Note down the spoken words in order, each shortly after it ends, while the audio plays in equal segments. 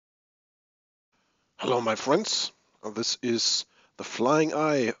Hello my friends, this is the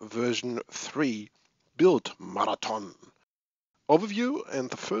FlyingEye version 3 build marathon overview and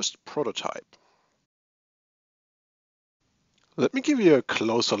the first prototype. Let me give you a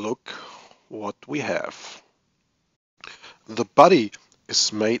closer look what we have. The body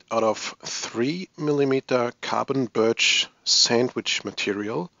is made out of 3mm carbon birch sandwich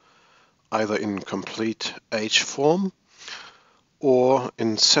material, either in complete H form or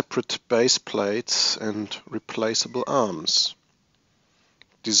in separate base plates and replaceable arms.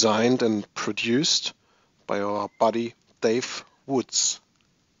 Designed and produced by our buddy Dave Woods.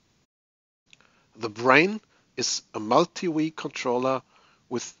 The brain is a multi-Wii controller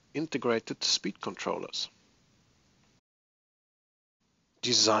with integrated speed controllers.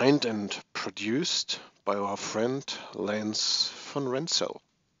 Designed and produced by our friend Lance von Renzel.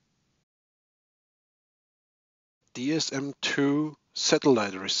 DSM-2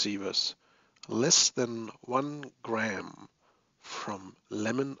 satellite receivers, less than 1 gram from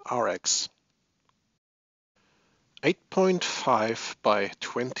Lemon RX. 8.5 by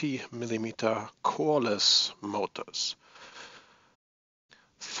 20mm coreless motors,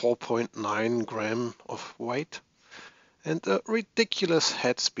 4.9 gram of weight, and a ridiculous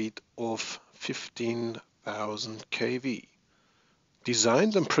head speed of 15,000 kV.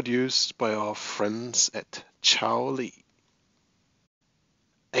 Designed and produced by our friends at Chow Lee.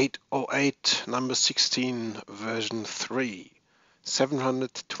 808 number 16 version 3,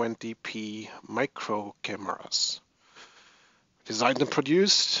 720p micro cameras. Designed and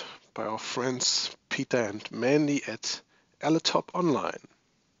produced by our friends Peter and Mandy at Eletop Online.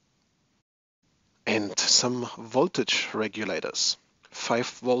 And some voltage regulators.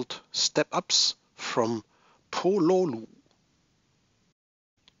 5-volt step-ups from Pololu.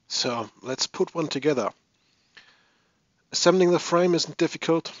 So let's put one together. Assembling the frame isn't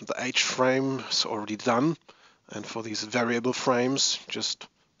difficult. The H frame is already done. And for these variable frames, just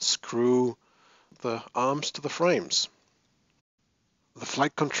screw the arms to the frames. The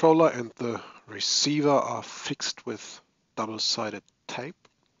flight controller and the receiver are fixed with double-sided tape.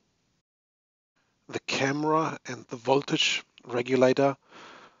 The camera and the voltage regulator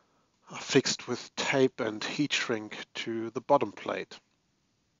are fixed with tape and heat shrink to the bottom plate.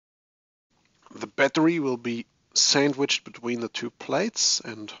 The battery will be sandwiched between the two plates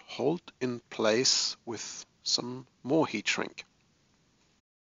and held in place with some more heat shrink.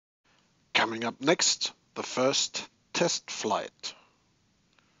 Coming up next, the first test flight.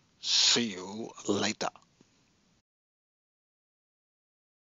 See you later.